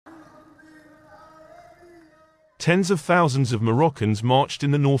tens of thousands of Moroccans marched in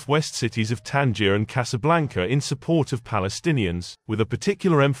the northwest cities of Tangier and Casablanca in support of Palestinians, with a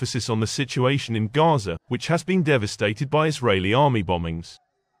particular emphasis on the situation in Gaza, which has been devastated by Israeli army bombings.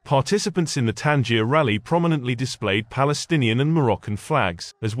 Participants in the Tangier rally prominently displayed Palestinian and Moroccan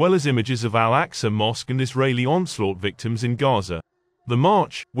flags, as well as images of Al-Aqsa Mosque and Israeli onslaught victims in Gaza. The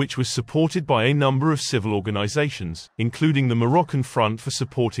march, which was supported by a number of civil organizations, including the Moroccan Front for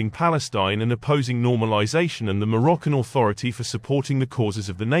Supporting Palestine and Opposing Normalization and the Moroccan Authority for Supporting the Causes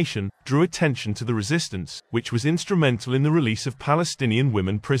of the Nation, drew attention to the resistance, which was instrumental in the release of Palestinian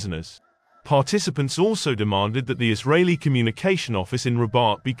women prisoners. Participants also demanded that the Israeli Communication Office in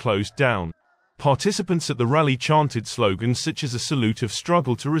Rabat be closed down. Participants at the rally chanted slogans such as "A salute of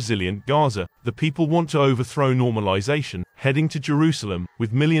struggle to resilient Gaza," "The people want to overthrow normalization, heading to Jerusalem,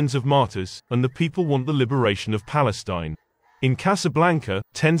 with millions of martyrs," and "The people want the liberation of Palestine." In Casablanca,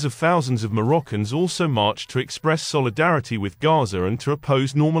 tens of thousands of Moroccans also marched to express solidarity with Gaza and to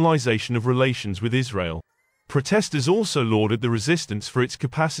oppose normalization of relations with Israel. Protesters also lauded the resistance for its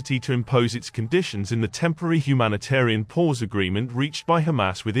capacity to impose its conditions in the temporary humanitarian pause agreement reached by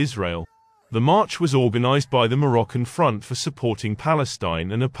Hamas with Israel. The march was organized by the Moroccan Front for Supporting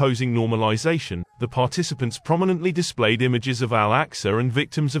Palestine and Opposing Normalization. The participants prominently displayed images of Al-Aqsa and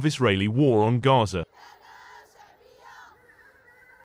victims of Israeli war on Gaza.